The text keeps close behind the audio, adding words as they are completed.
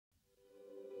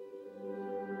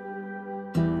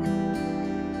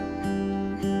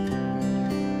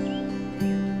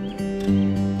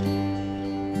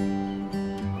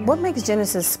What makes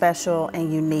Genesis special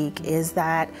and unique is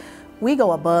that we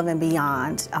go above and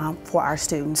beyond for our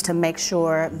students to make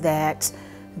sure that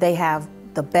they have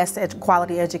the best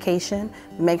quality education,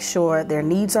 make sure their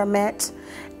needs are met,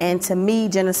 and to me,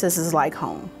 Genesis is like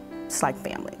home. It's like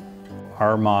family.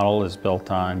 Our model is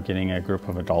built on getting a group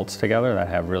of adults together that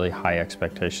have really high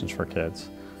expectations for kids.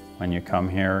 When you come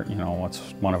here, you know, what's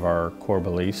one of our core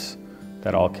beliefs,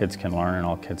 that all kids can learn and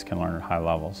all kids can learn at high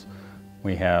levels.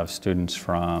 We have students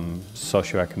from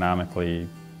socioeconomically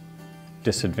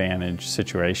disadvantaged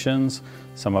situations,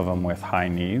 some of them with high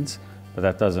needs, but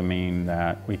that doesn't mean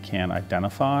that we can't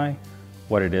identify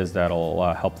what it is that'll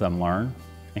help them learn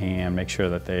and make sure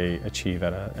that they achieve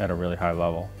at a really high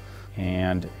level.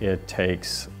 And it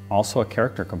takes also a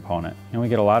character component. You know, we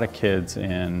get a lot of kids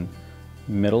in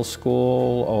middle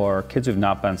school or kids who've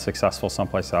not been successful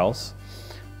someplace else.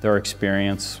 Their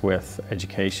experience with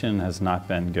education has not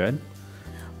been good.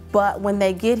 But when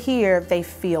they get here, they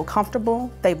feel comfortable.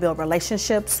 They build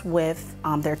relationships with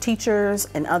their teachers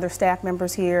and other staff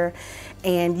members here,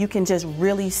 and you can just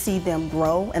really see them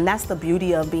grow. And that's the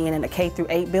beauty of being in a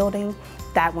K-8 building,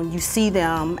 that when you see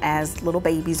them as little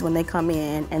babies when they come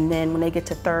in, and then when they get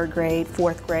to 3rd grade,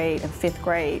 4th grade, and 5th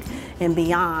grade, and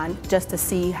beyond, just to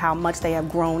see how much they have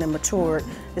grown and matured,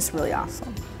 it's really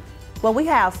awesome. Well, we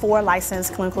have 4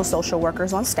 licensed clinical social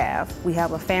workers on staff. We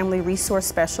have a family resource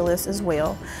specialist as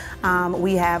well.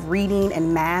 We have reading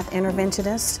and math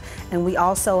interventionists, and we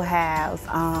also have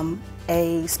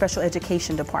a special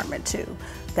education department too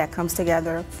that comes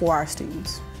together for our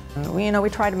students. We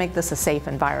try to make this a safe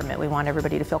environment. We want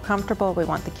everybody to feel comfortable, we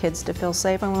want the kids to feel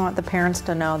safe, and we want the parents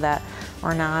to know that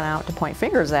we're not out to point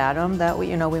fingers at them, that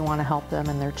we want to help them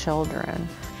and their children.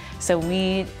 So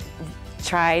we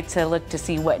try to look to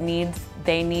see what needs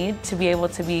they need to be able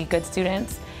to be good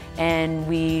students, and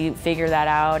we figure that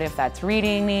out if that's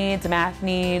reading needs, math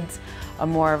needs, or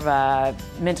more of a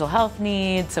mental health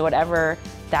needs, so whatever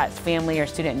that family or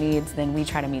student needs, then we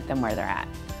try to meet them where they're at.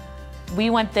 We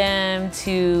want them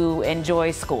to enjoy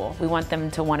school. We want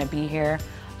them to want to be here.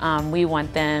 We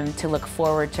want them to look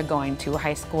forward to going to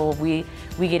high school. We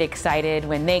get excited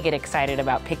when they get excited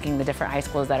about picking the different high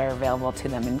schools that are available to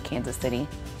them in Kansas City.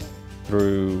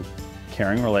 Through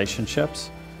caring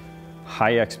relationships,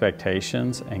 high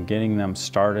expectations, and getting them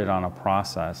started on a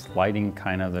process, lighting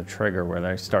kind of the trigger where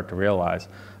they start to realize,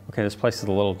 okay, this place is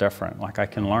a little different. Like, I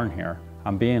can learn here.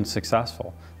 I'm being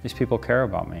successful. These people care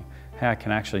about me. Hey, I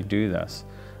can actually do this.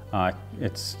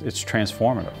 It's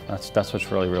transformative. That's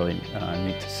what's really, really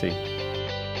neat to see.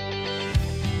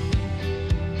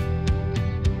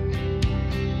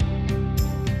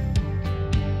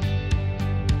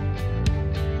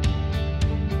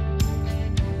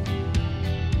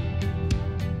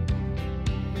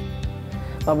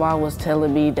 My mom was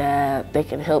telling me that they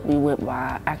can help me with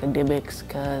my academics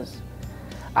because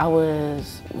I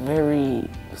was very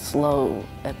slow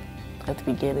at the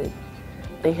beginning.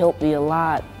 They helped me a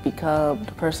lot become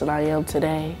the person I am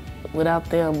today. Without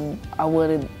them, I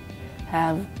wouldn't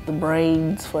have the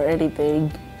brains for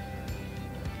anything.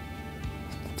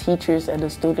 The teachers and the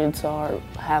students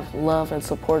have love and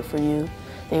support for you.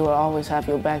 They will always have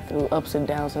your back through ups and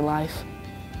downs in life.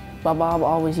 My mom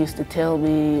always used to tell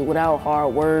me, without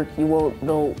hard work, you won't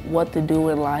know what to do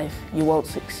in life. You won't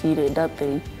succeed in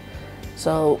nothing.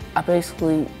 So I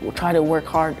basically will try to work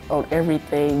hard on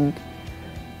everything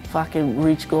if I can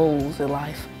reach goals in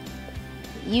life.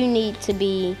 You need to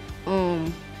be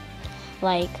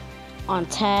like on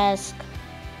task,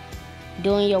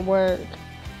 doing your work,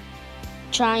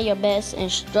 trying your best,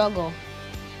 and struggle.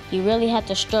 You really have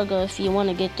to struggle if you want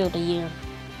to get through the year.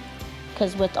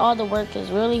 Because with all the work,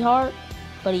 it's really hard,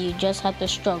 but you just have to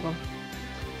struggle.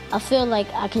 I feel like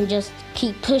I can just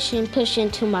keep pushing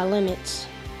to my limits.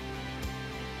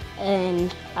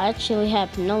 And I actually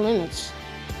have no limits.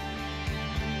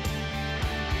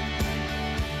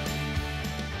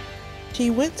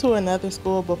 She went to another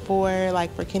school before,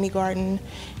 like for kindergarten,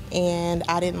 and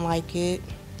I didn't like it.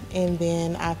 And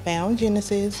then I found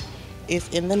Genesis. It's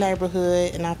in the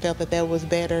neighborhood, and I felt that that was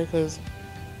better because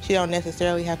she don't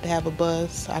necessarily have to have a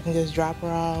bus. I can just drop her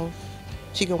off.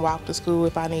 She can walk to school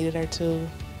if I needed her to.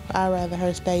 I'd rather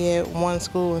her stay at one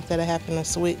school instead of having to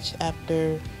switch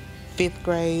after 5th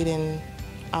grade and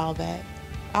all that.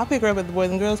 I pick her up at the Boys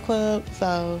and Girls Club,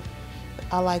 so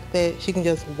I like that she can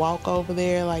just walk over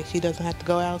there. Like, she doesn't have to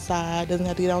go outside, doesn't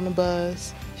have to get on the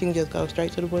bus. She can just go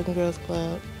straight to the Boys and Girls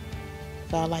Club.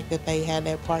 So I like that they had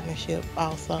that partnership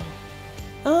also.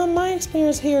 My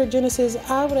experience here at Genesis,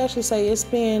 I would actually say it's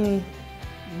been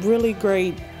really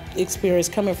great experience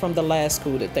coming from the last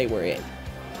school that they were at,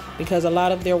 because a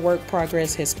lot of their work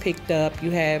progress has picked up. You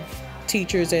have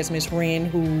teachers as Miss Wren,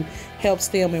 who helps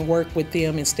them and work with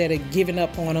them instead of giving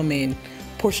up on them and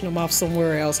pushing them off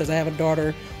somewhere else. As I have a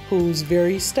daughter who's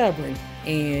very stubborn,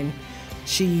 and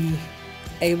she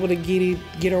able to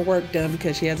get her work done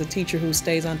because she has a teacher who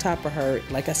stays on top of her,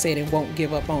 like I said, and won't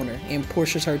give up on her and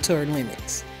pushes her to her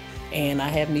limits. And I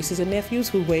have nieces and nephews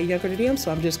who are way younger than them,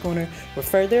 so I'm just going to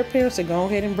refer their parents to go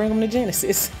ahead and bring them to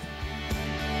Genesis.